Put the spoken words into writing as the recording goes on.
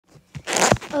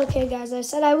Okay, guys, I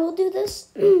said I will do this.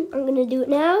 I'm going to do it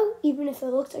now, even if it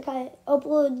looks like I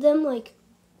uploaded them like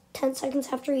 10 seconds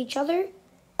after each other.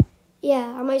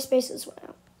 Yeah, I might space this one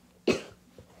out.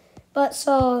 But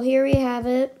so here we have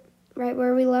it, right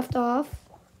where we left off.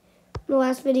 In the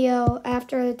last video,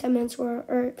 after the 10 minutes were,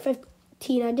 or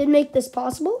 15, I did make this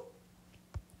possible.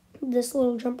 This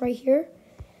little jump right here.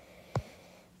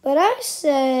 But I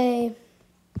say,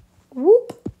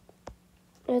 whoop.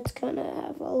 It's gonna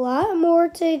have a lot more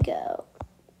to go.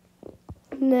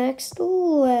 Next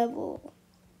level.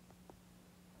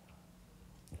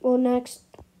 Well, next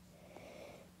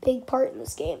big part in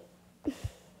this game.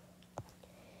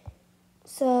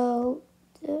 So,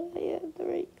 did I have the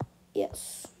right?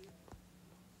 Yes.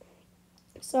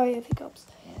 Sorry, I have hiccups.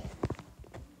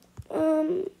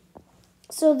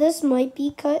 So this might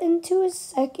be cut into a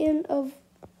second of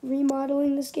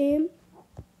remodeling this game.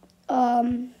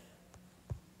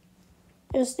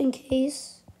 Just in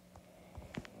case.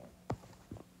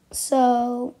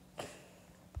 So,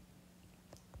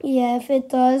 yeah, if it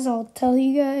does, I'll tell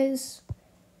you guys.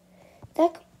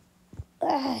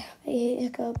 I hate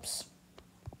hiccups.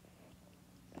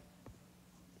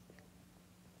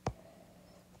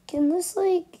 Can this,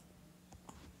 like,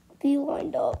 be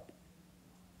lined up?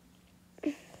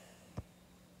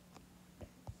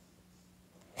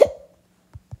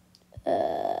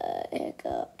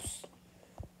 Hiccups.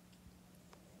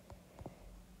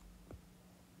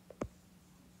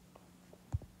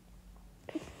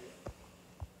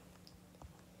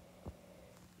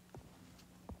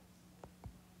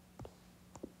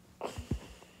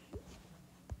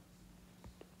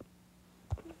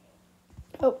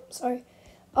 Oh, sorry.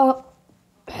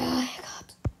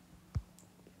 Hiccups.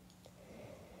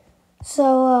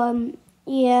 So,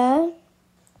 yeah.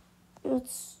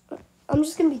 I'm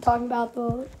just going to be talking about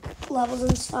the levels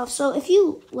and stuff. So, if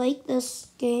you like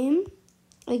this game,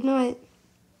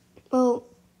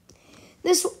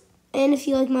 this, and if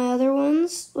you like my other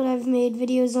ones, what I've made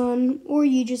videos on, or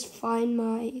you just find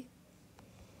my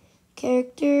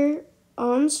character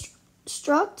on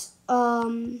Struct,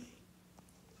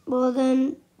 well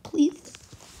then, please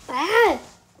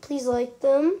like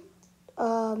them.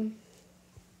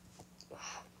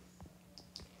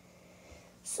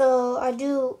 So I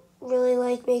do really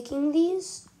like making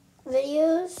these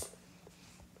videos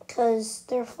because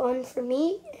they're fun for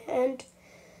me and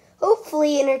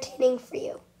hopefully entertaining for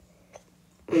you.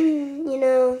 You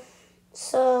know,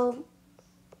 so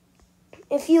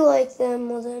if you like them,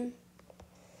 well then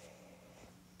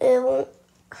it won't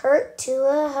hurt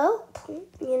to help,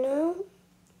 you know.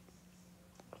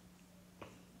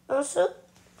 Also,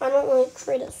 I don't like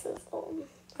criticism.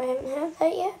 I haven't had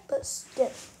that yet, but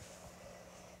still.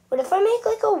 But if I make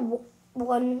like a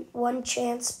one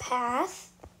chance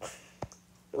path,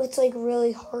 it's like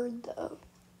really hard though.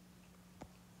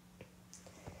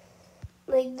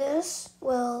 Like this,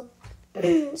 well,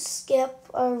 skip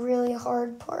a really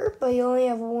hard part, but you only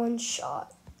have one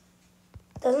shot.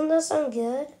 Doesn't that sound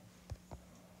good?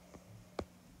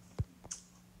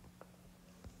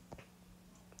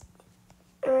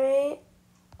 Right?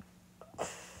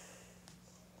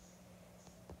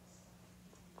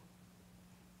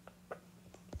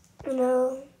 You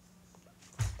know,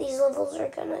 these levels are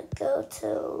gonna go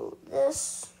to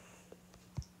this.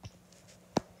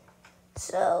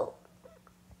 So,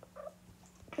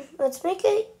 let's make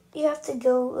it, you have to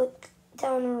go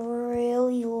down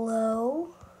really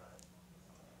low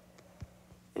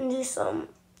and do some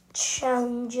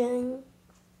challenging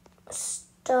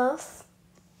stuff.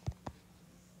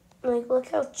 Like, look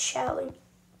how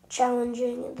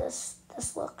challenging this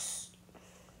looks.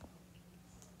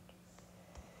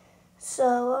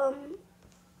 So,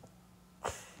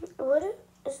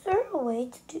 is there a way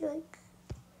to do, like,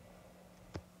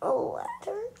 a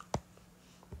ladder?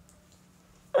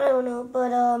 I don't know,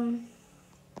 but,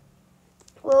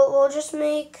 we'll just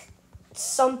make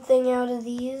something out of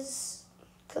these,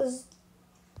 because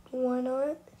why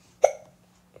not?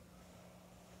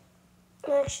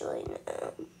 Actually,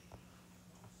 no.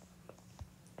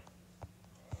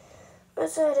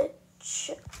 Let's add a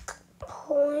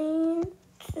checkpoint.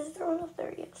 Is there one up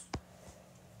there? Yes.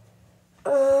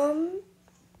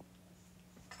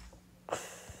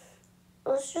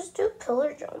 Let's just do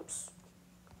pillar jumps.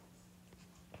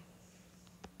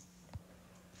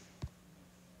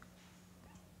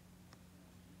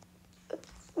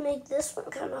 Make this one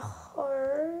kind of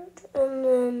hard, and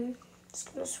then it's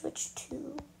gonna switch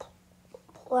to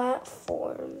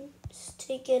platforms.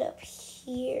 Take it up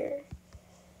here,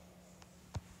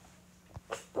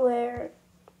 where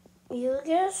you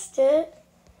guessed it,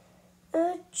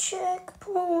 a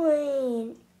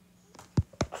checkpoint.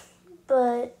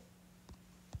 but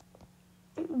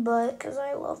because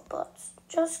I love butts.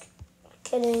 Just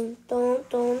kidding. Don't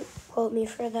quote me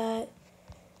for that.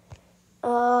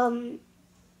 To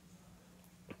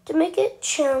make it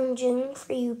challenging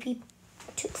for you people,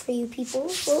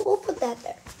 we'll put that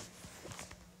there.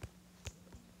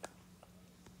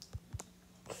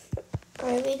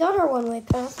 Alright, we got our one-way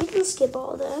path. We can skip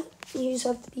all that. You just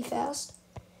have to be fast.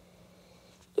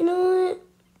 You know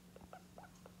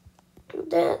what?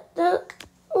 That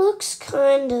looks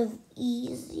kind of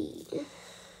easy.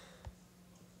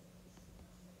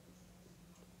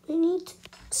 We need to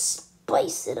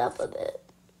spice it up a bit.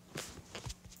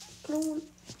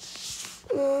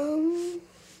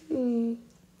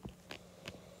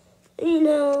 You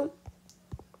know,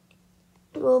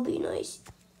 it will be nice.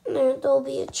 There'll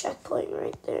be a checkpoint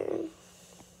right there.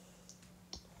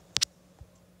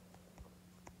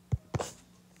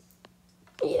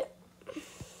 Yeah.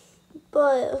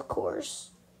 But, of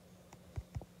course,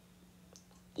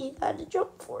 you gotta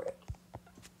jump for it.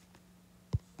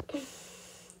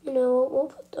 You know, we'll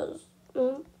put those.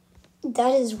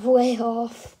 That is way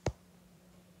off.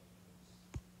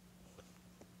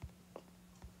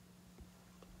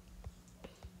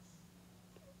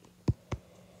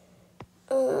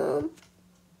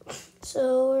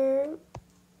 So we're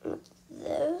with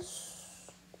this.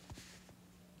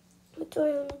 What do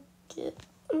I want to do?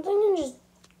 I'm thinking just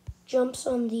jumps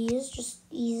on these, just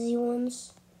easy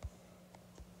ones.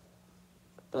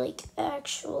 Like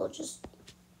actual, just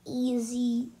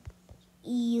easy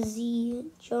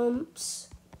jumps.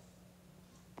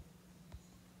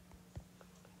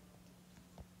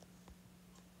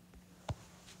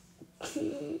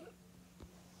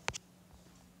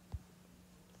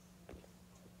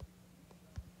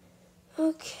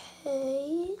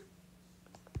 Okay.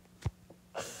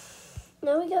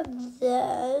 Now we got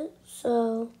that,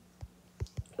 so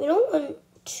we don't want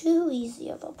too easy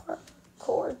of a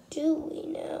parkour, do we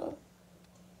now?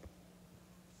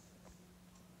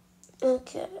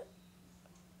 Okay.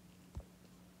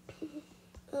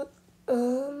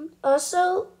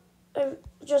 Also,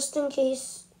 just in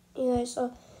case you guys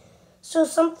saw, so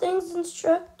some things in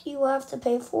Struck you have to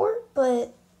pay for,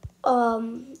 but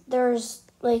there's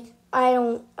like I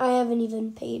haven't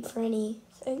even paid for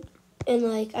anything, and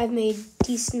like I've made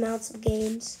decent amounts of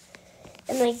games,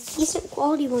 and like decent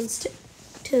quality ones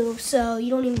too. So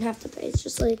you don't even have to pay. It's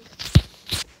just like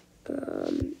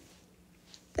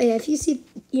yeah, if you see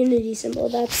Unity symbol,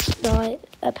 that's not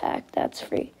a pack. That's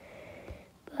free.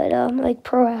 But like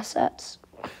Pro Assets,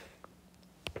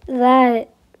 that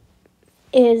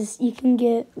is you can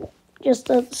get just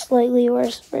a slightly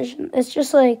worse version. It's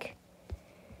just like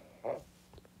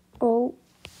you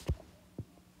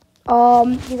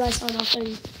guys saw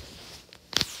nothing.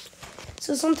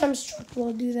 So sometimes Struck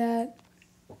will do that.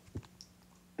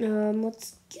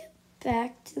 Let's get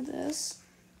back to this.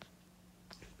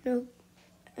 Nope.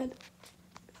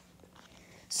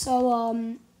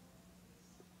 So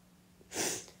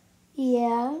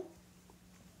yeah.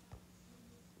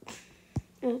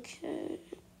 Okay.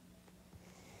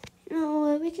 You know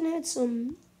what? We can add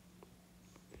some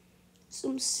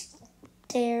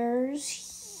stairs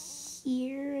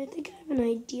here. I think I have an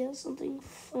idea, something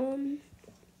fun.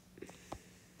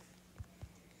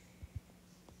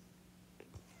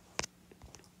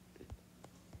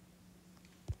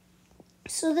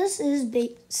 So this is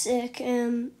basic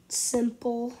and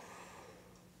simple.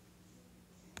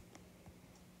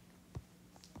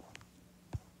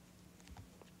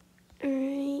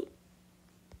 Alright.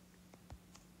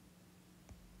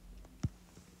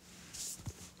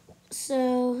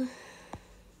 So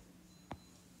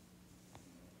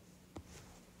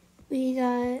we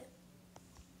got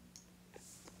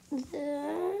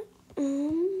that.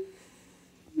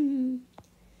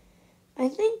 I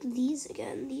think these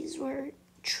again. These were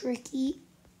tricky.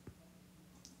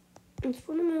 It's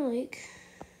one of my like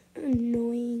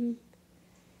annoying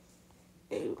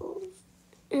angles.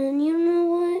 And you know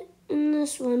what? In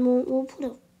this one, we'll put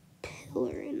a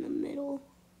pillar in the middle.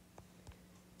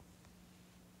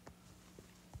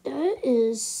 That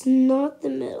is not the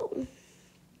middle.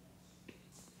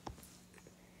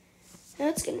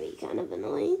 That's gonna be kind of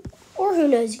annoying. Or who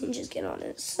knows, you can just get on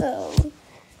it. So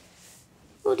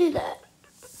we'll do that.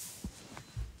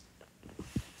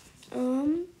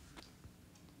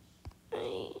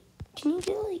 Can you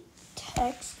get like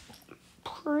text?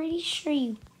 Pretty sure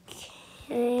you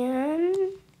can.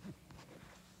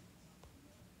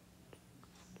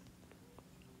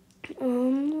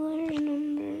 Letters,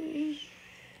 numbers.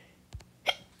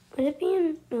 Would it be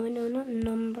in? No, not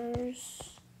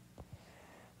numbers.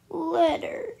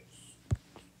 Letters.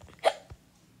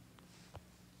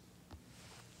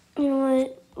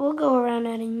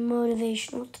 around adding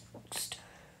motivational text.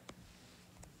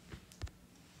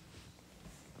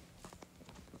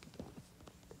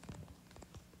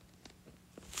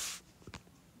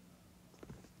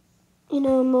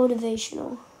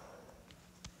 Motivational.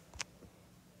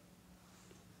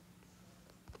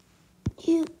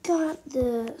 You got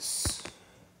this.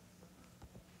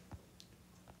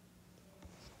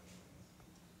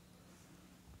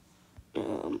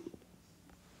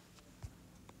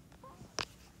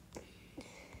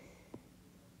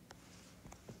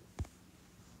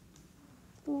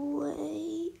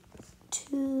 Way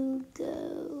to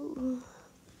go.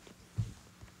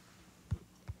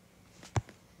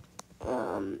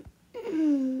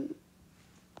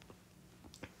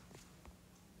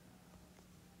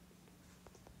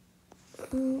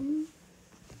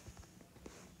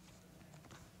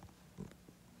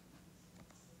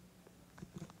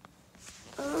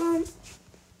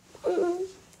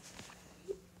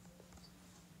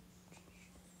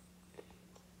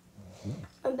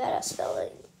 I'm bad at spelling.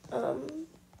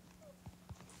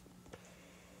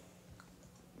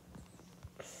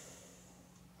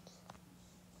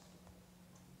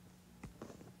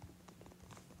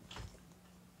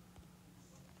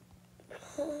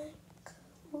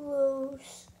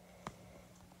 Close.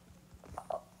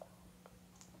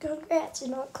 Congrats,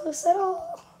 you're not close at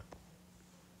all.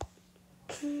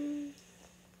 You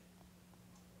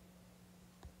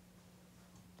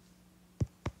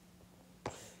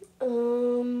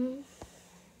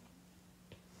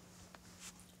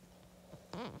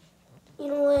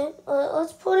know what?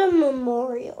 Let's put a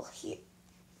memorial here.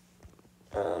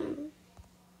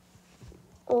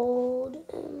 Old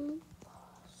and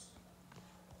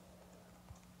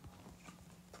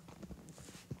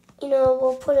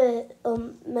we'll put a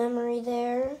memory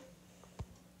there.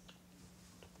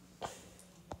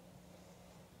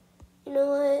 You know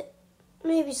what?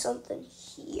 Maybe something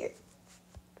here.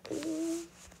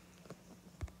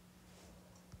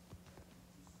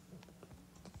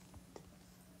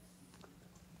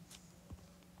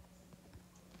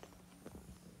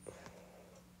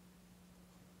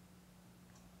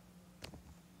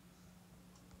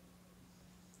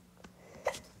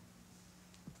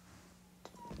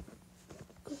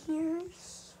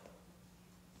 Here's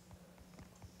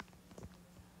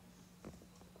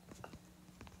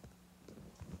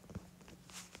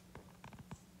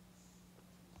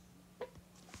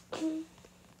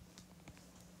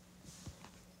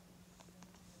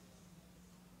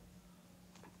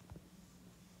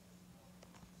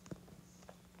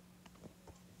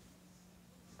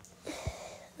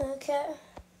okay.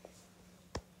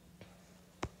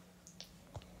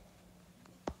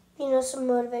 Some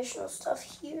motivational stuff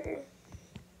here.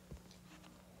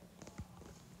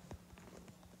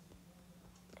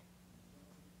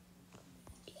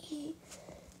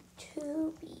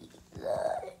 To be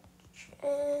the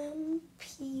champion.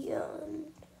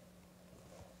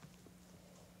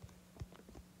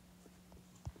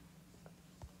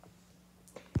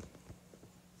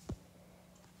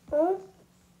 Oh,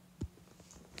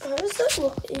 how does that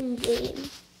look in game?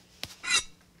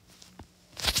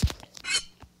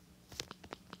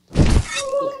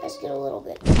 You guys get a little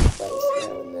bit to play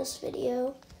through in this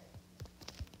video.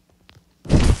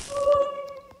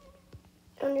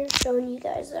 I'm just showing you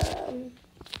guys that I'm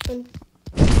too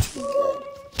good.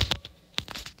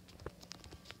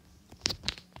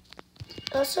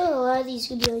 Also, a lot of these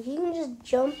could be like, you can just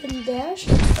jump and dash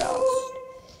across.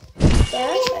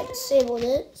 Dash, I disabled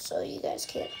it, so you guys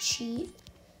can't cheat.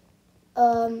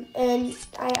 And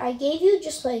I gave you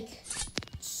just like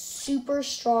super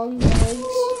strong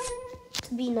legs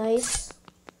to be nice.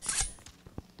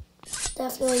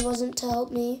 Definitely wasn't to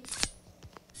help me.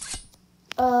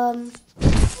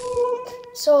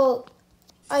 So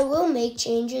I will make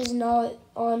changes not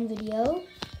on video.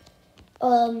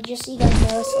 Just so you guys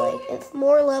know, so like if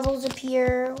more levels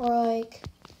appear or like,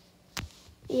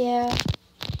 yeah,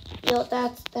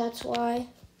 that's why.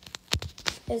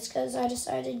 It's because I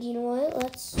decided, you know what,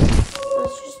 let's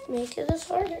just make it this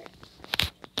harder.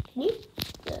 Can you?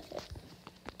 Okay.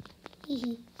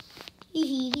 Hee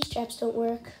hee, these traps don't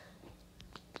work.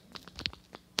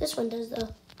 This one does though.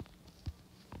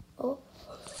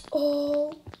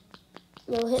 Oh.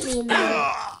 No, hit me in the middle.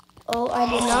 Oh, I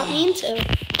did not mean to.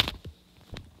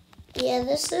 Yeah,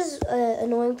 this is an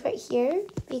annoying part here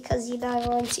because you die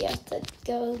once, you have to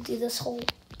go do this whole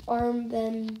arm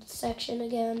bend section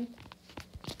again.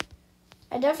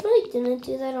 I definitely didn't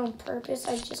do that on purpose.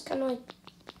 I just kind of like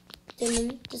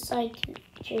didn't decide to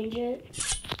change it.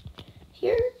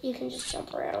 Here, you can just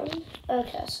jump around.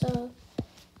 Okay, so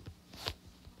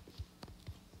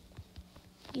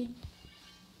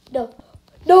no.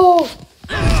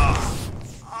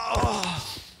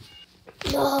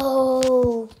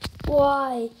 No!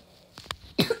 Why?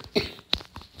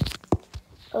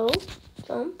 Oh,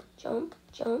 jump, jump,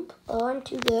 jump. Oh, I'm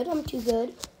too good, I'm too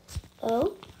good.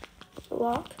 Oh,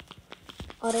 walk.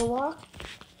 Auto walk.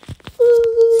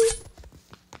 Woo!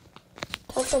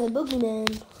 Time for the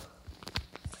boogeyman.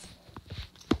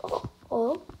 Oh,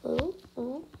 oh, oh,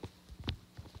 oh.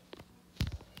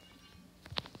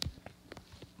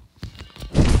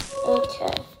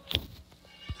 Okay.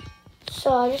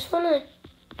 So I just want to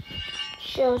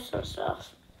show some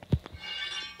stuff.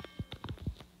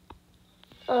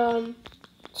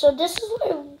 So this is what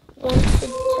I wanted to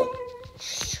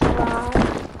try.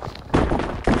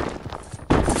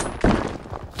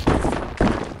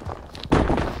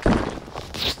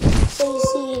 So you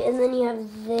see, and then you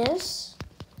have this.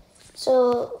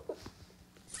 So,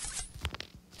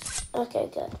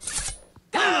 okay, good.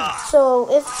 So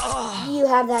if you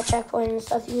have that checkpoint and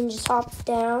stuff, you can just hop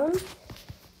down.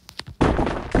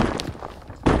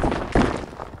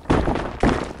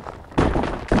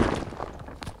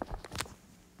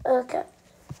 Okay.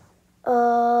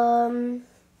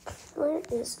 Where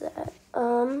is that?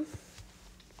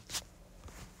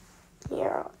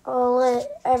 Here, I'll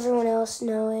let everyone else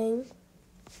knowing.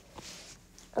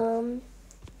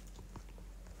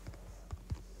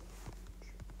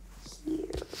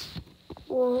 Here.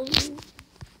 One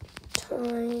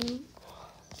time.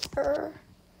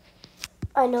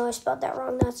 I know I spelled that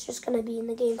wrong. That's just gonna be in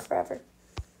the game forever.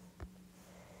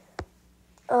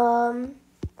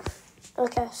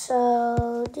 Okay,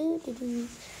 so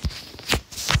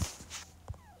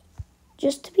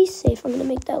just to be safe, I'm gonna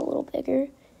make that a little bigger.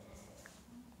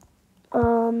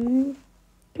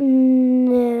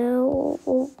 Now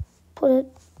we'll put a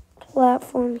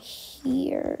platform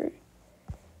here.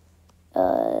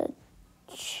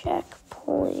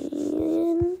 Checkpoint.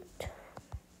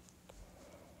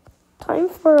 Time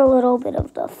for a little bit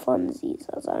of the funsies,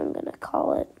 as I'm gonna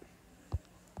call it.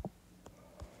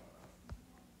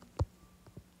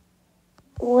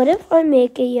 What if I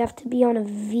make it you have to be on a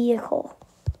vehicle?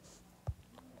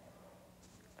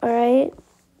 Alright?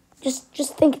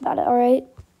 Just think about it, alright?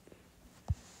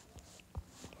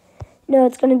 No,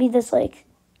 it's gonna be this like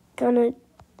kind of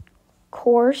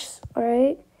course,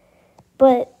 alright?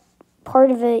 But part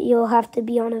of it you'll have to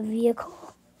be on a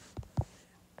vehicle.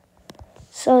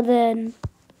 So then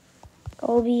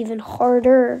it'll be even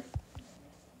harder.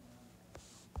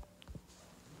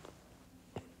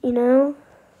 You know?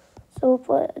 So we'll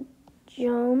put a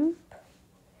jump.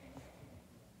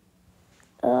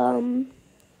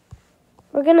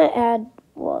 We're gonna add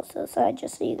walls to the side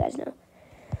just so you guys know.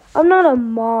 I'm not a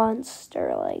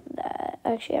monster like that.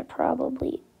 Actually, I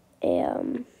probably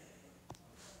am.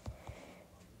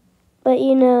 But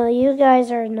you know, you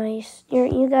guys are nice.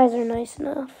 You guys are nice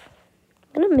enough.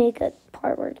 I'm gonna make a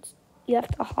part where you have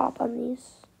to hop on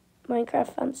these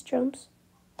Minecraft fence jumps.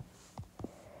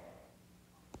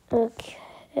 Okay.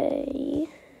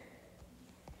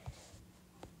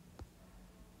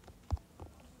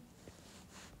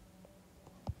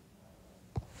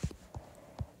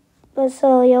 But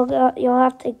so you'll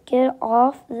have to get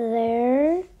off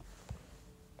there.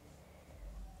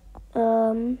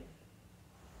 One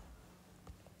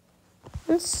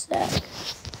sec.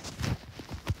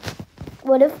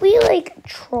 What if we like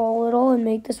troll it all and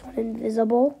make this one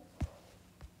invisible?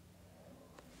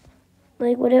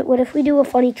 Like what if we do a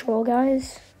funny troll,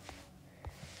 guys?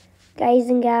 Guys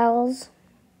and gals.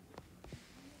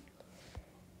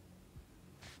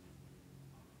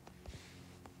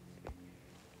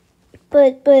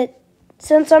 But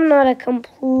since I'm not a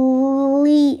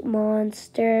complete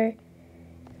monster,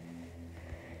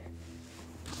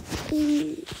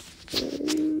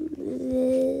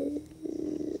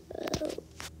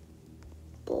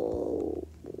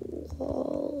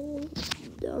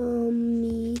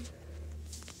 dummy.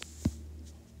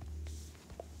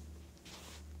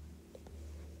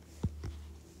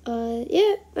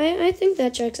 Yeah, I think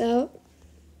that checks out.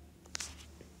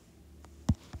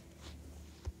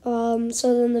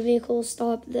 So then the vehicle will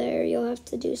stop there. You'll have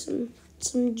to do some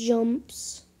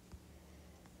jumps.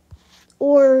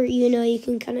 Or, you know, you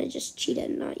can kind of just cheat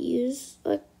and not use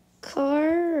a car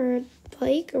or a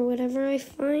bike or whatever I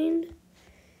find.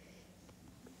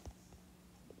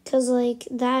 Because, like,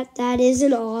 that is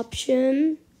an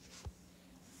option.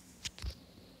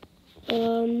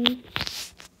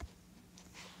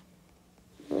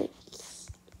 Like,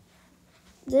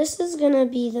 this is gonna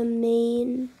be the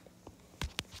main,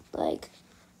 like,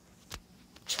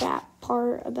 trap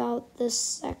part about this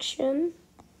section.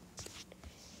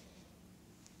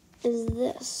 Is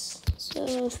this. So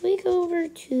if we go over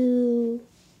to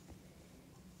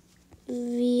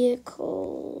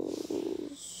vehicles.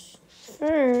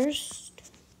 First,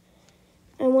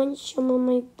 I want some of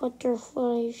my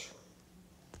butterflies.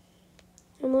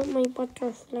 I want my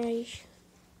butterflies.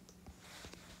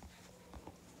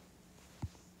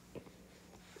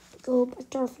 Go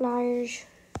butterflies.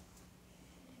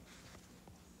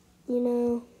 You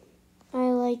know,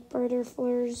 I like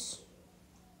butterflies.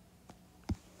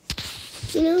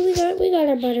 You know, we got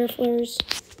our butterflies.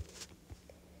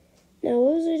 Now,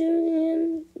 what was I doing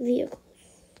again? Vehicles.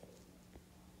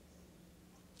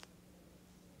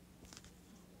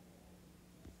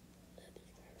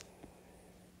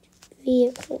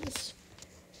 Vehicles.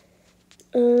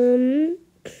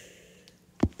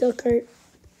 Go-kart.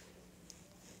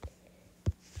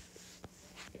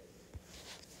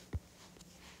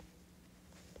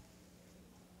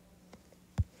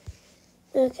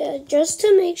 Okay, just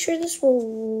to make sure this will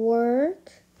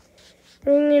work,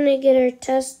 I'm gonna get our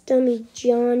test dummy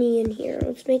Johnny in here.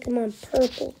 Let's make him on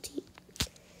purple team.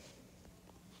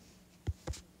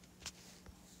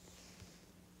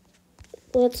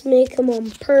 Let's make him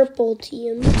on purple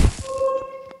team.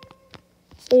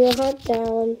 So you'll hop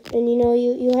down, and you know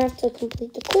you have to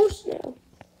complete the course now.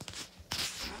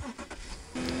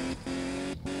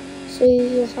 So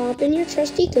you hop in your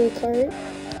trusty go-kart.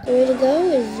 The way to go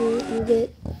is you get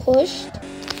pushed,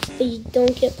 but you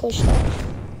don't get pushed off.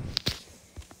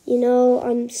 You know,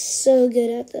 I'm so good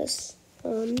at this.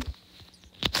 I'm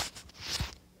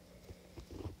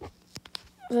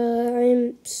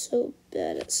so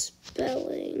bad at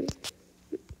spelling.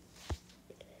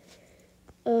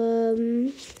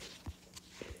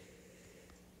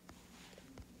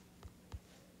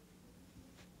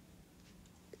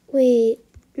 Wait,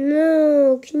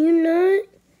 no, can you not?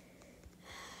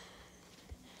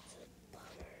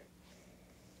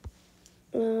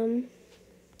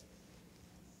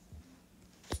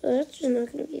 So that's just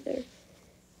not gonna be there.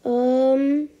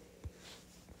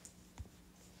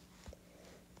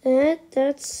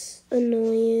 That's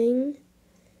annoying.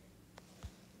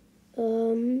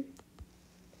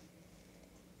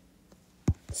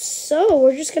 So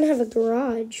we're just gonna have a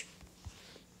garage.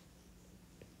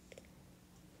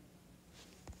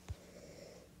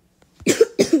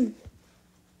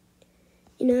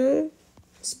 You know,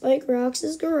 Spike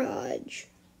Rocks' garage.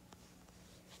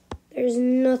 There's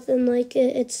nothing like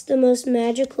it. It's the most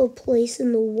magical place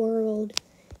in the world.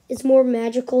 It's more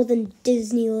magical than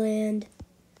Disneyland.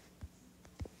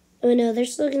 Oh no, their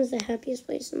slogan's the happiest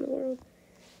place in the world.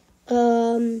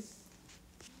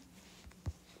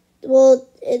 Well,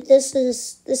 this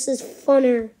is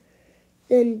funner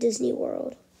than Disney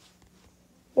World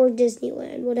or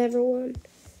Disneyland, whatever one.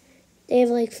 They have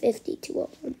like 52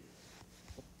 of them.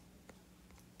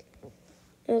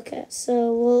 Okay,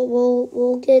 so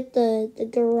we'll get the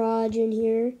garage in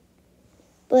here,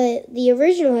 but the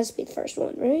original has to be the first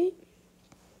one, right?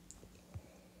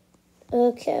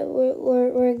 Okay,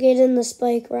 we're getting the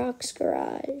Spike Rocks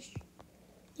garage.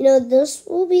 You know, this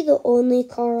will be the only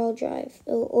car I'll drive.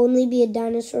 It'll only be a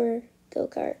dinosaur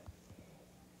go-kart.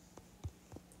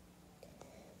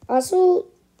 Also,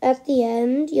 at the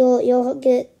end, you'll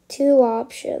get 2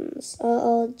 options.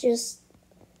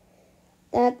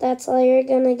 That's all you're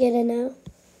gonna get to know.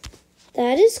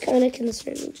 That is kind of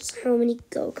concerning, just how many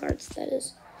go-karts that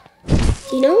is.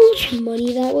 Do you know how much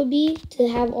money that would be to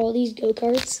have all these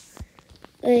go-karts?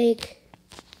 Like,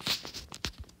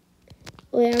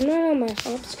 wait, I'm not on my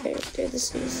Hops character.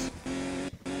 This is,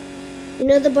 you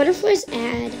know, the butterflies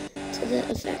add to the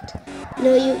effect. You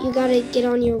know, you gotta get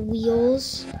on your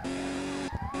wheels.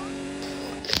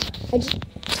 I just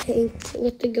tanked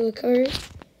with the go-kart.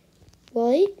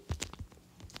 What?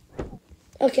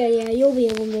 Okay, yeah, you'll be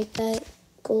able to make that,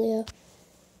 Coolio.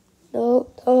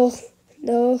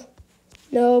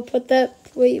 No, put that,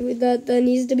 wait, that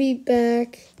needs to be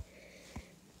back.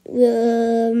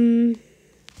 There,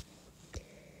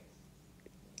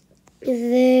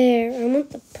 I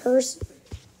want the person.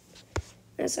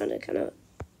 That sounded kind of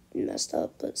messed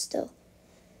up, but still.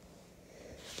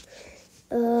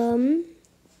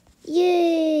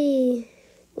 Yay!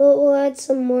 We'll add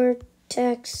some more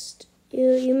text.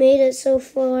 You made it so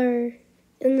far, and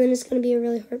then it's gonna be a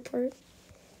really hard part.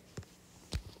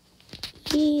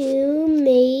 You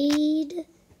made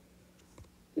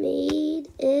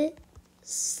it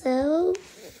so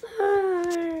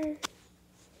far.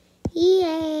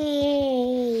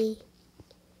 Yay!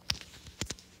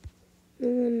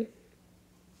 I'm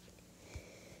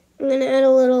gonna add a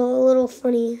little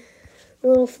fun.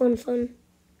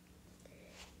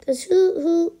 Cause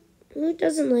who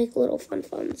doesn't like little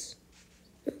funs?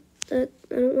 I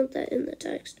don't want that in the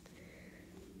text.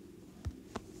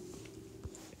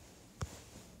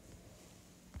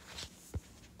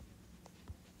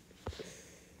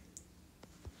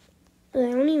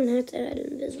 even have to add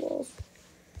invisibles.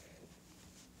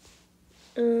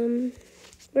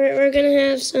 We're gonna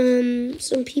have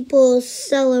some people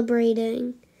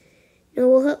celebrating. You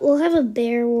know, we'll have a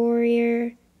bear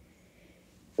warrior.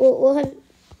 We'll have,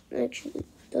 actually,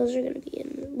 those are gonna be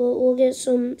in. We'll get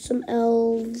some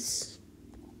elves.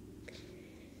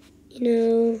 You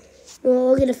know,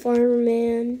 we'll get a farmer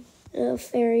man, a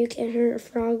fairy who can't hurt, a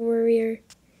frog warrior.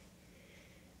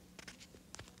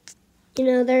 You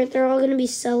know, they're all gonna be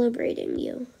celebrating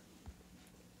you.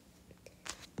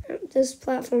 This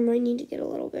platform might need to get a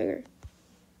little bigger.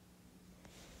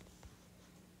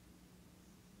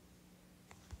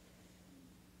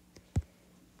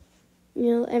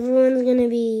 You know,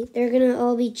 they're gonna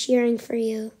all be cheering for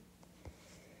you.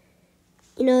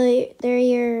 You know, they're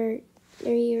your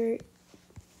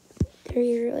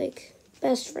like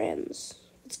best friends.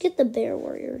 Let's get the bear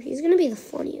warrior. He's gonna be the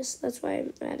funniest. That's why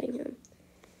I'm adding him.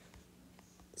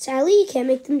 Sadly, you can't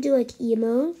make them do like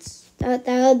emotes. That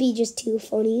would be just too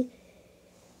funny.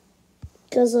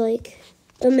 Cause like,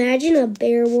 imagine a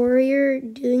bear warrior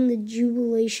doing the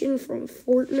jubilation from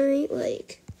Fortnite.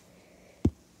 Like,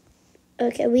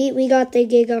 okay, we got the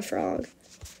Giga Frog.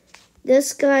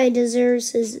 This guy deserves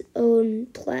his own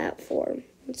platform.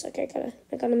 It's like I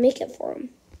gotta make it for him.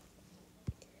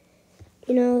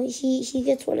 You know, he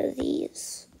gets one of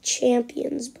these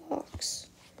champions box.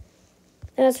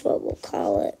 That's what we'll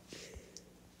call it.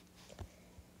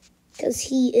 Because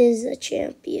he is a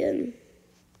champion.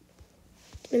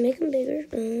 Can I make him bigger?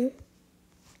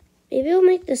 Maybe I'll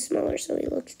make this smaller so he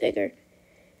looks bigger.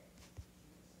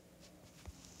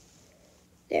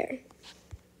 There.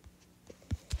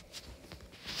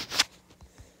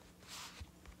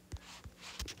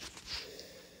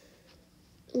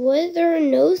 What? There are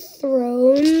no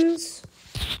thrones?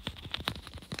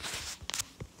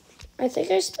 I think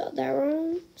I spelled that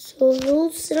wrong. So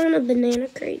we'll sit on a banana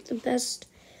crate, the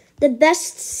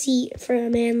best seat for a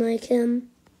man like him.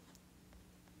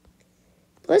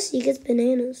 Plus he gets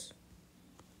bananas.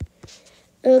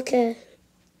 Okay.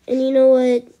 And you know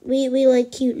what? We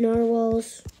like cute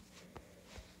narwhals.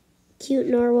 Cute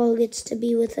narwhal gets to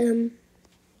be with him.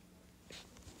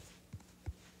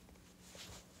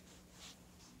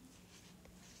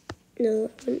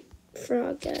 No,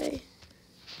 frog guy.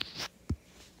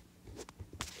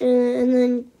 And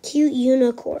then cute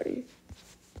unicorn.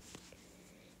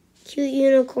 Cute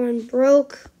unicorn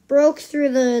broke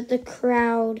through the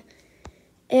crowd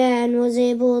and was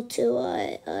able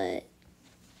to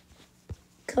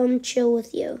come chill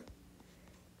with you.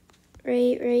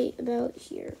 Right about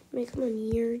here. Make him on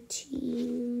your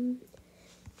team.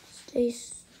 Stay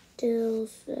still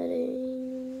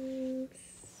settings.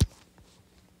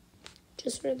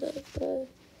 Just for the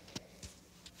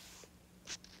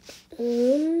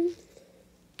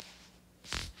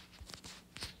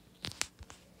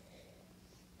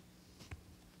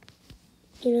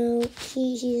you know,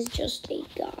 he's just a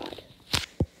god.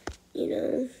 You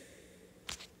know.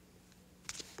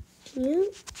 Can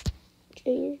you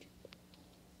change?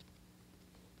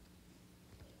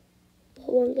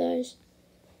 Hold on, guys.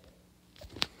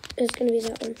 It's gonna be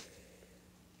that one.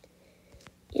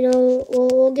 You know,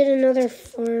 we'll get another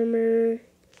farmer.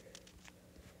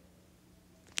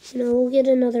 You know, we'll get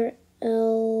another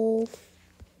elf.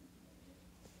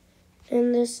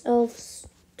 And this elf's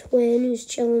twin who's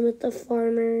chilling with the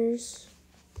farmers.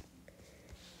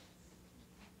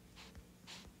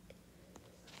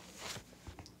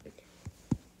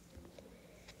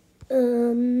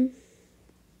 And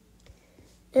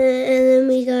then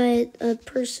we got a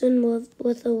person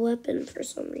with a weapon for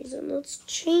some reason. Let's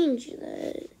change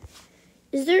that.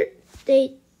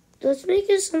 Let's make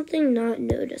it something not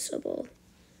noticeable.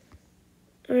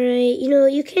 Alright, you know,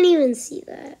 you can't even see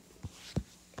that.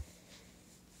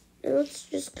 Now let's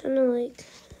just kind of like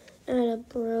add a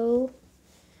bro.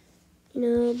 You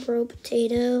know, bro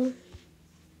potato.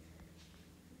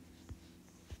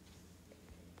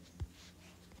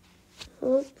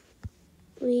 Oh,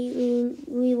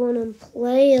 we want him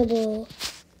playable.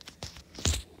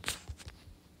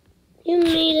 You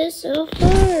made it so far.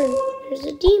 There's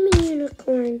a demon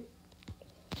unicorn.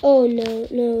 Oh no.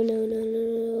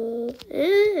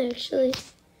 Actually,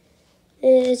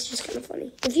 it's just kind of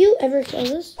funny. If you ever kill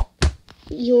this,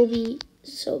 you'll be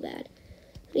so bad.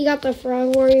 We got the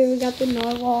frog warrior, we got the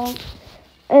narwhal,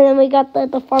 and then we got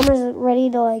the farmers ready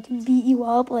to like beat you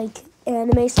up like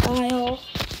anime style.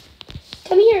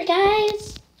 Come here,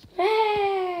 guys.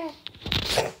 Ah.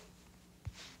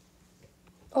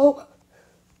 Oh,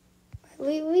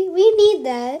 we need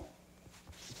that.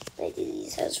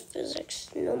 These has physics.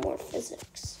 No more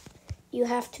physics. You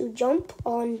have to jump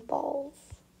on balls.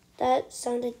 that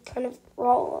sounded kind of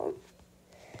wrong.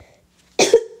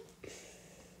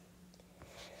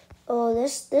 Oh,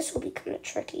 this will be kind of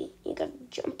tricky. You gotta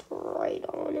jump right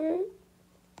on it.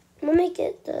 We'll make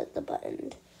it the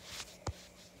button.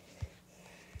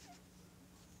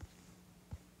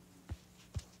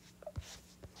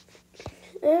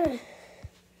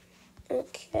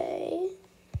 Okay.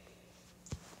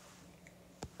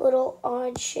 Little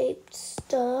odd-shaped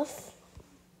stuff.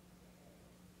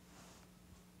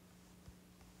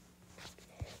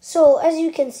 So, as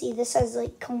you can see, this has,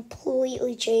 like,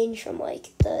 completely changed from, like,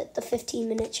 the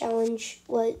 15-minute challenge,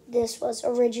 what this was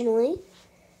originally.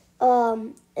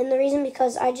 And the reason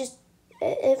because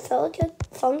it felt like a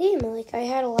fun game. Like, I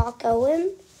had a lot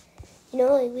going. You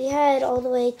know, like, we had all the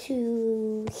way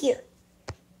to here.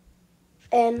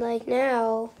 And, like,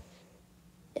 now,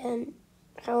 and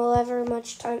however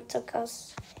much time it took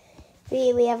us,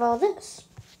 we have all this.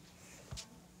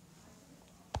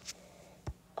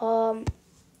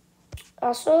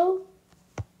 Also,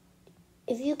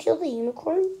 if you kill the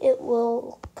unicorn, it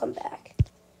will come back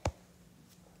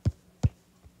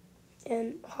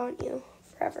and haunt you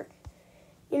forever.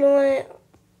 You know what?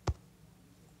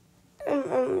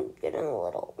 I'm getting a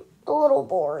little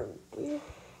bored.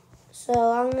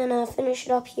 So I'm gonna finish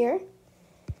it up here.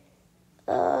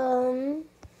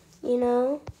 You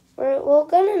know, we're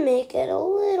gonna make it a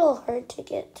little hard to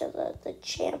get to the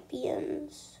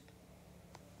champions.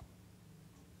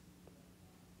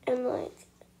 And like,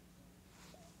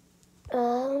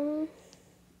 you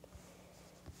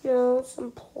know,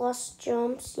 some plus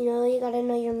jumps. You know, you gotta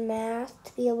know your math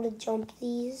to be able to jump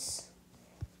these.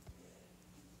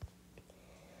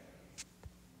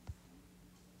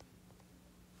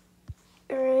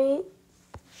 Alright.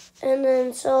 And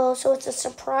then, so it's a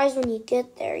surprise when you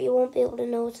get there. You won't be able to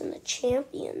know what's in the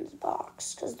champions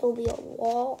box because there'll be a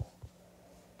wall.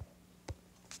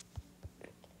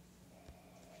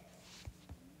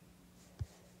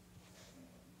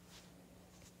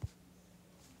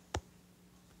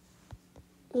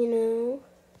 You know,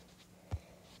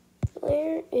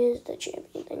 where is the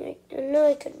champion thing? I know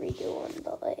I could redo one,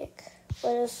 but like,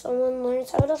 what if someone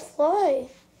learns how to fly?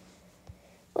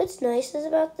 What's nice is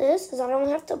about this is I don't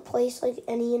have to place like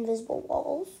any invisible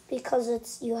walls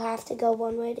because you have to go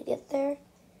one way to get there.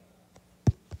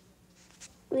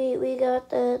 We got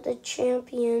the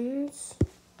champions.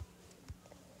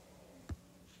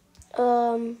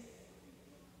 But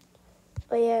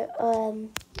yeah,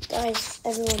 guys,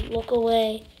 everyone, look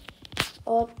away.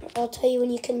 I'll tell you when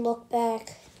you can look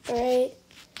back, alright?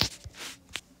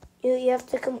 You have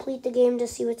to complete the game to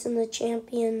see what's in the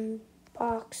champion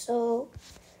box, so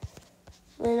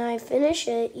when I finish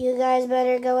it, you guys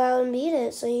better go out and beat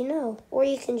it so you know. Or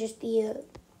you can just be a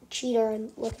cheater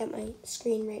and look at my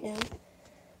screen right now.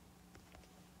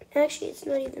 Actually, it's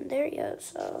not even there yet,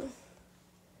 so...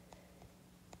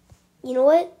 You know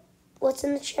what? What's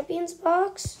in the champions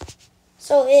box?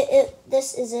 So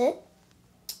this is it.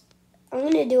 I'm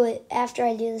going to do it after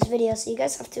I do this video, so you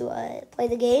guys have to play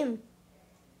the game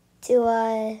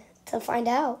to find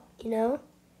out, you know?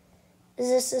 Is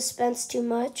this suspense too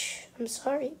much? I'm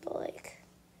sorry, but like...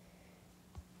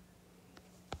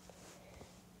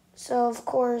 So, of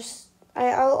course,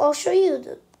 I'll show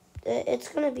you. It's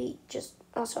going to be just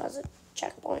also as a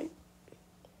checkpoint.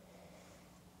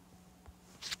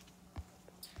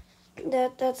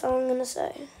 That's all I'm going to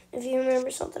say. If you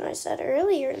remember something I said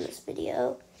earlier in this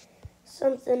video,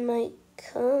 something might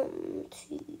come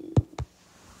to you.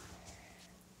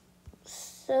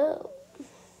 So,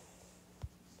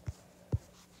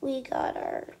 we're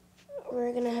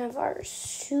going to have our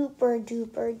super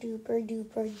duper duper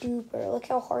duper duper. Look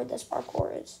how hard this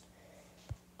parkour is.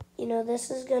 You know,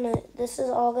 this is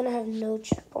all going to have no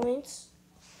checkpoints.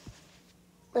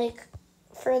 Like,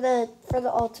 for the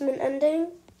ultimate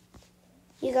ending,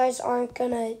 you guys aren't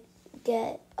gonna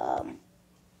get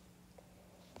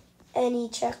any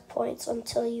checkpoints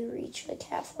until you reach like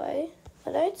halfway.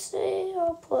 But I'd say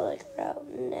I'll put like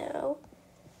around now.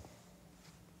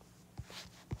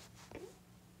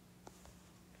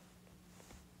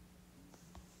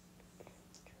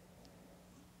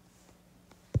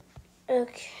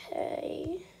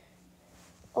 Okay.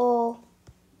 Oh,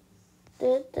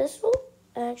 this will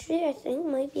actually I think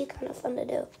might be kind of fun to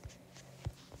do.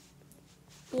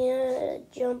 Yeah,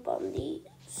 jump on these.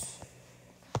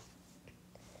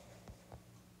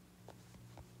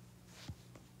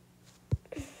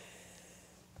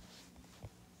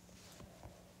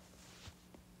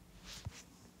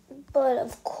 But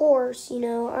of course, you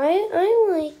know, I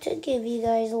like to give you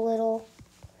guys a little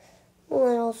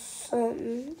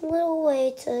something, a little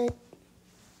way to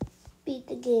beat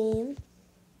the game.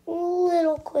 A a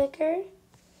little quicker.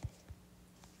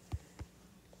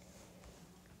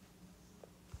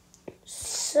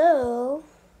 So,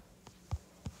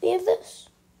 we have this.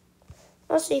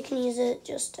 Also, you can use it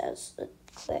just as a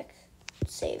quick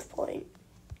save point,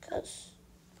 because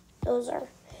those are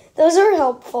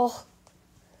helpful.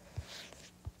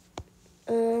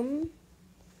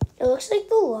 It looks like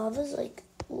the lava's like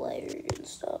layered and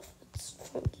stuff. It's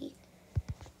funky.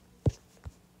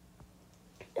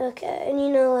 Okay, and you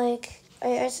know, like,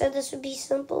 I said this would be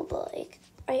simple, but like,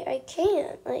 I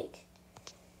can't, like,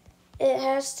 it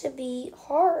has to be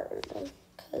hard,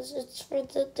 because it's for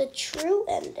the true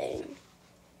ending.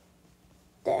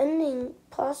 The ending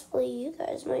possibly you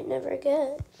guys might never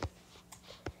get.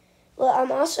 Well,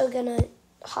 I'm also gonna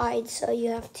hide, so you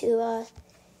have to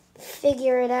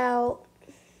figure it out.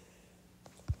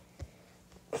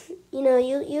 You know,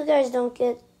 you guys don't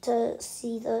get to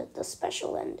see the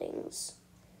special endings.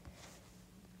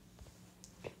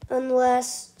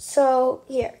 Unless, so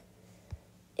here,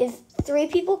 if 3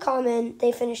 people comment,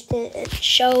 they finished it, and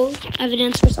show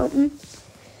evidence or something,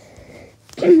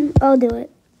 I'll do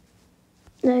it.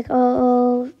 Like,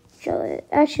 I'll show it.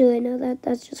 Actually, no,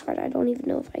 that's just hard. I don't even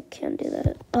know if I can do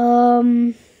that.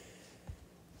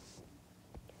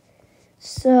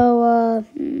 So,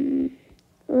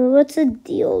 what's a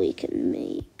deal we can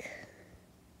make?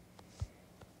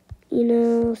 You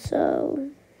know, so...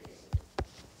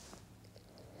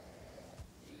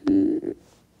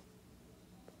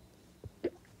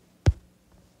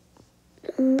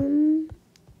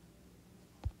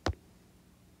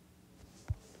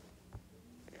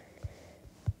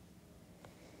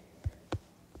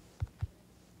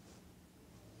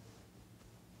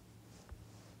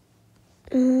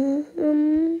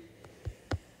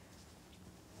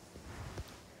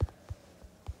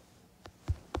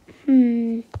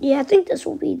 Yeah, I think this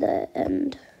will be the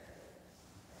end.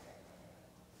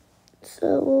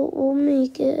 So we'll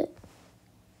make it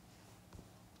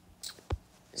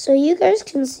so you guys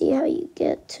can see how you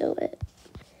get to it.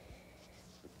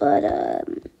 But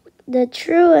the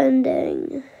true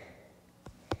ending,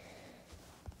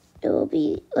 it will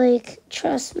be like,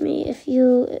 trust me, if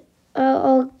you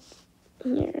I'll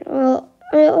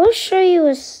show you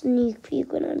a sneak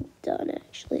peek when I'm done,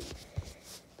 actually,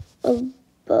 of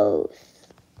both.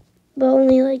 But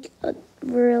only like a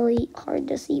really hard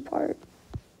to see part.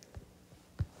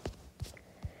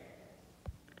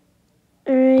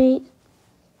 Alright.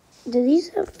 Do these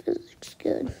have physics?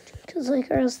 Good. Because like,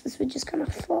 or else this would just kind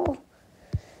of fall.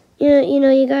 You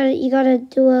know, you gotta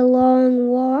do a long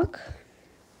walk.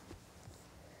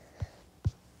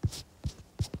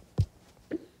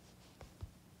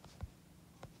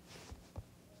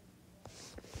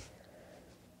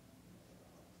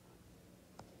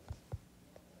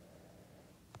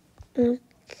 Okay.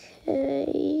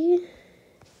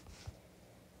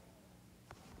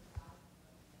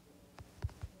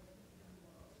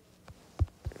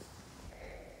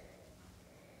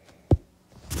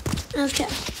 Okay.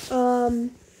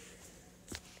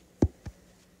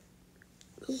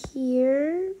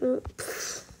 Here.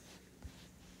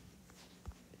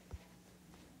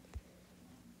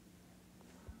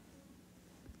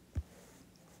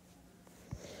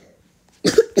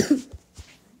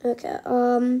 Okay.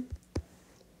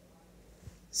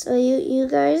 So you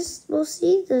guys will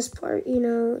see this part, you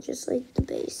know, just like the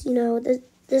base. You know,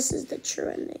 this is the true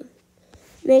ending.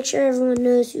 Make sure everyone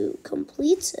knows who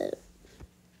completes it.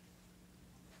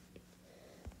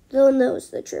 They'll know it's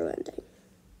the true ending.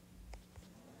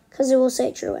 Because it will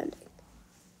say true ending.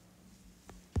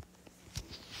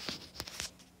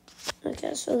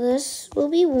 Okay, so this will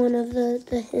be one of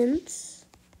the hints.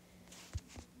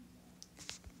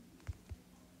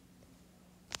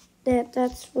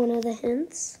 That's one of the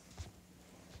hints.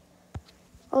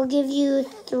 I'll give you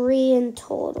 3 in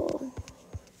total.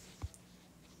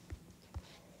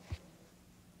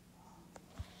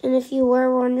 And if you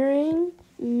were wondering,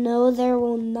 no, there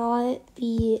will not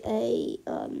be a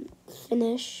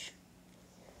finish.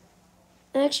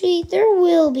 Actually, there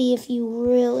will be if you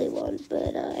really want,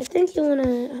 but I think you want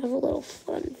to have a little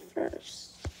fun first.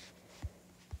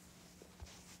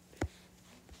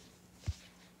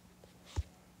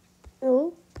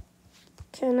 Oh,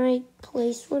 can I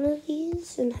place one of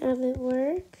these and have it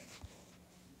work?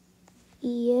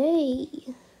 Yay.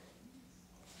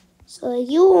 So like,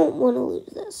 you won't want to lose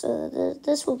this, so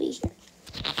this will be here.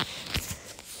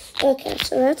 Okay,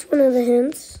 so that's one of the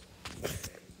hints.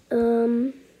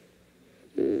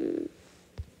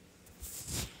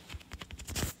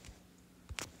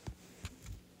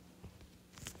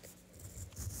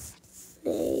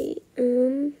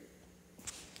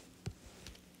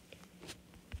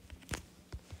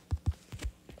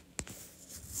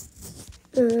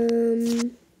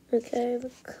 Okay, I have a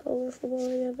colorful ball.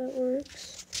 Yeah, that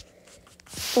works.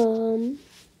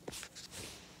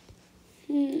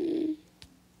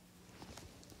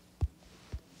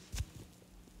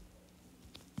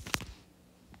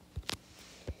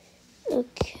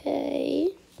 Okay.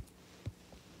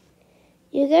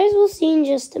 You guys will see in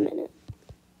just a minute.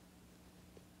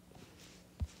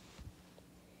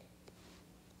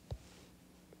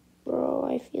 Bro,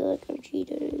 I feel like I'm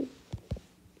cheating.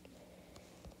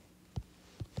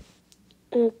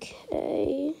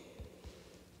 Okay.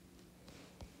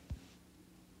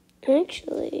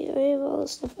 Actually, I have all the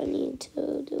stuff I need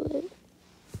to do it.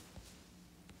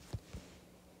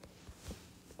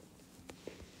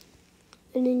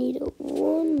 And I need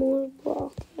one more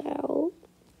block out.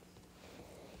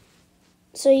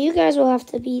 So you guys will have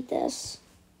to beat this.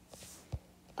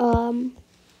 Of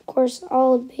course,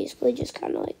 I'll basically just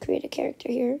kind of like create a character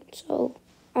here so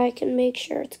I can make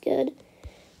sure it's good.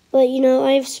 But you know,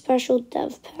 I have special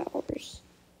dev powers.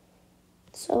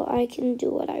 So I can do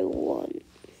what I want.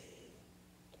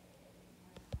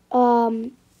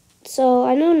 So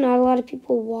I know not a lot of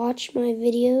people watch my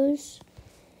videos.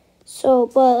 So,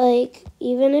 but like,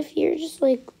 even if you're just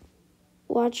like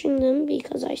watching them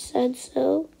because I said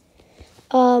so,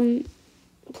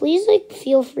 please like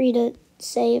feel free to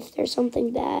say if there's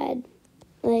something bad.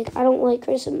 Like, I don't like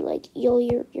criticism, like, yo,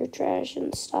 you're trash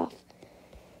and stuff.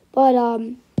 But,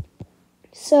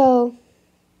 so,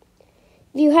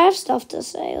 if you have stuff to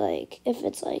say, like, if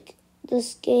it's like,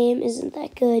 this game isn't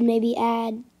that good, maybe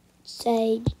add,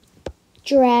 say,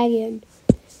 dragon,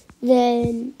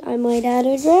 then I might add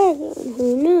a dragon,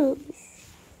 who knows?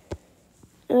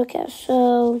 Okay,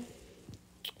 so,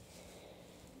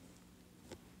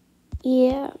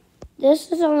 yeah,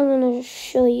 this is all I'm going to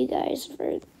show you guys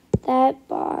for that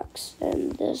box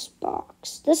and this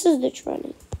box. This is the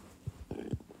training,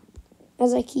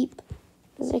 as I keep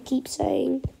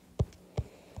saying.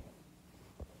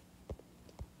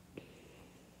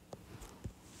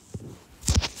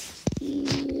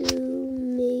 You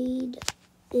made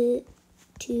it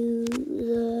to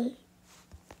the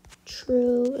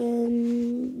true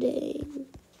ending.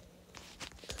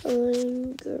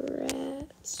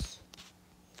 Congrats.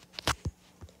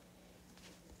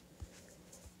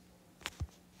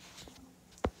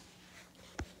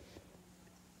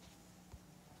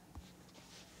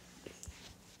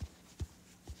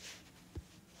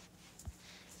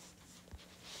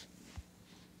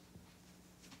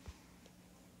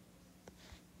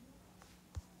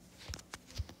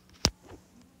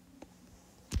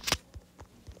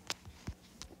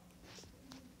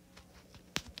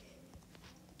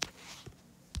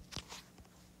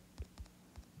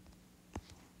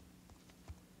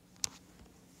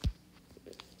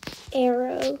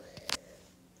 Arrow.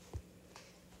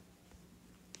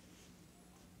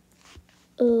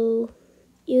 Oh,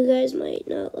 you guys might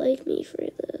not like me for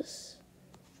this,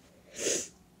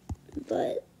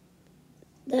 but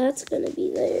that's gonna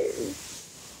be there.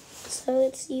 So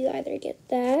it's you either get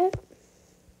that,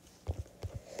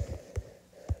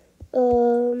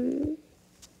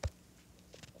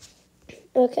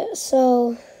 okay,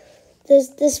 so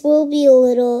this will be a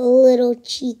little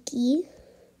cheeky.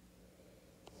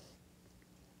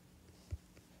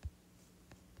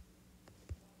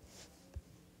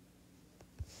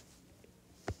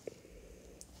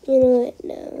 You know what?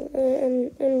 No,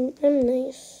 I'm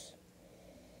nice.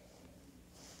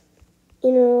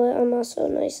 You know what? I'm also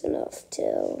nice enough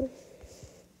to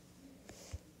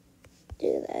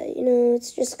do that. You know,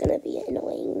 it's just gonna be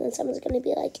annoying. Then someone's gonna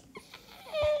be like,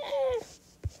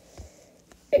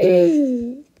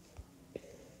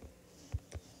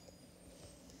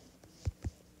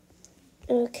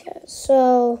 okay,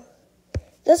 so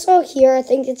this all here, I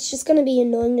think it's just gonna be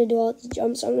annoying to do all the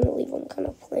jumps, so I'm gonna leave them kind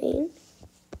of plain.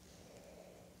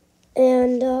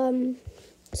 And,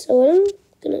 so what I'm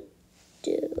gonna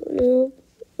do now,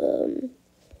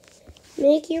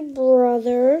 make your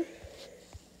brother,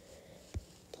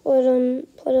 put him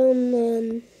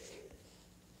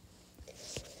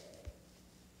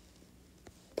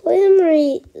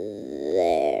right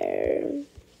there.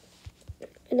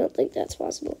 I don't think that's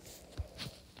possible.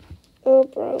 Oh,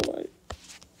 wrong one.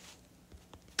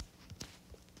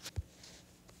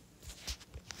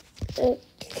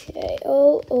 Okay,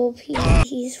 oh,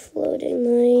 he's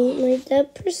floating. My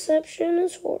depth perception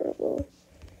is horrible.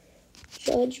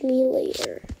 Judge me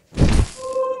later.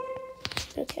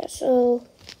 Okay, so...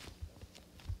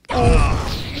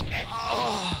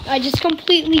 I just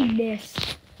completely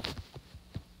missed.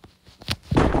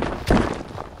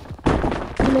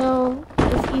 You know,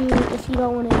 if you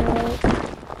don't want to know it,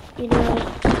 you know,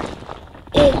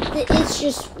 it's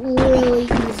just really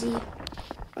easy.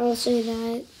 I'll say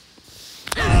that.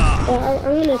 But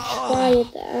I'm gonna try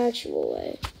it the actual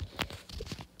way.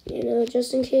 You know,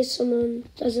 just in case someone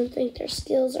doesn't think their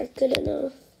skills are good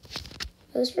enough.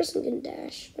 Well, this person can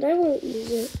dash, but I won't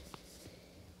use it.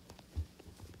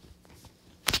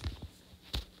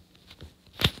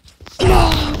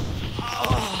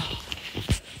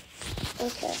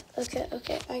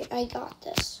 Okay. I got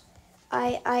this.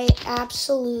 I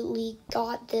absolutely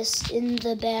got this in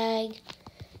the bag.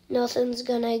 Nothing's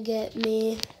gonna get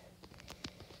me.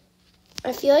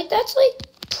 I feel like that's like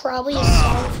probably a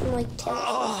song from like Taylor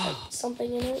Swift, like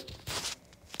something in it.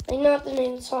 Like not the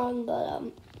name of the song, but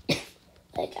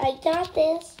like I got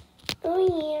this.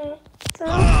 Oh yeah.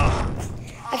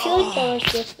 I feel like Taylor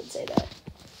Swift would say that.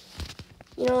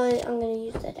 You know what? I'm gonna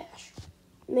use the dash.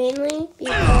 Mainly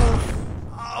because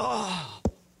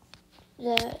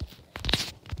that.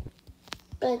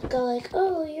 But go like,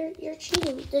 oh, you're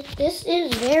cheating. This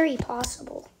is very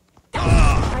possible.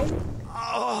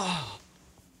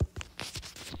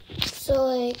 So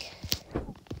like,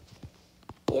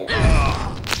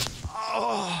 yeah.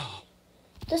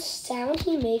 The sound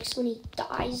he makes when he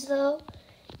dies, though,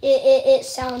 it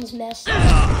sounds messed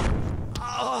up.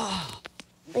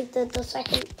 Like the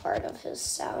second part of his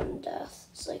sound death,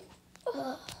 it's like,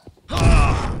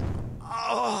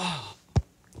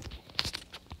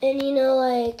 And you know,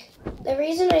 like, the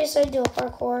reason I decided to do a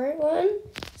parkour one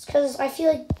is because I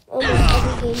feel like almost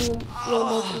every game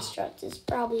you'll make Construct is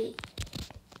probably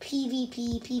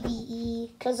PvP,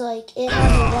 PvE, because, like, it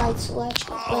has a wide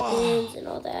selection of weapons and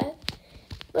all that.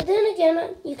 But then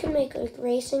again, you can make, like,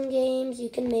 racing games, you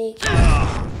can make,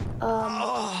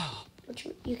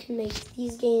 you can make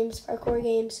these games, parkour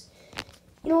games.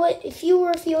 You know what, if you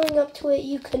were feeling up to it,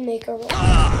 you could make a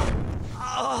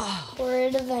or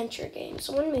an adventure game.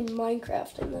 Someone made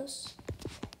Minecraft in this.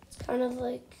 It's kind of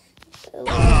like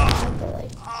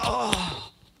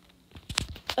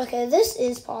okay, this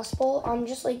is possible. I'm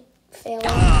just like failing.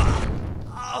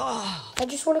 I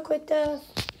just want a quick death.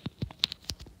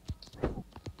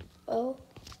 Oh.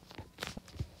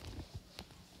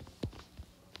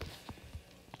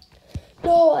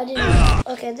 No, I didn't.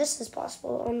 Okay, this is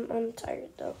possible. I'm tired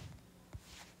though.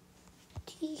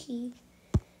 Teehee.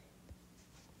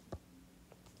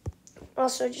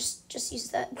 Also, just use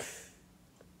that.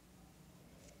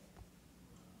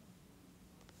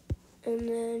 And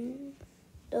then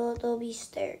there'll be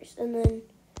stairs, and then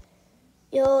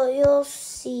you'll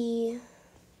see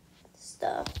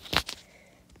stuff.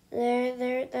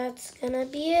 There. That's gonna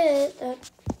be it.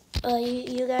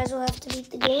 You guys will have to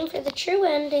beat the game for the true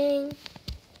ending.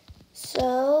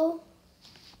 So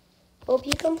hope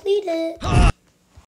you complete it.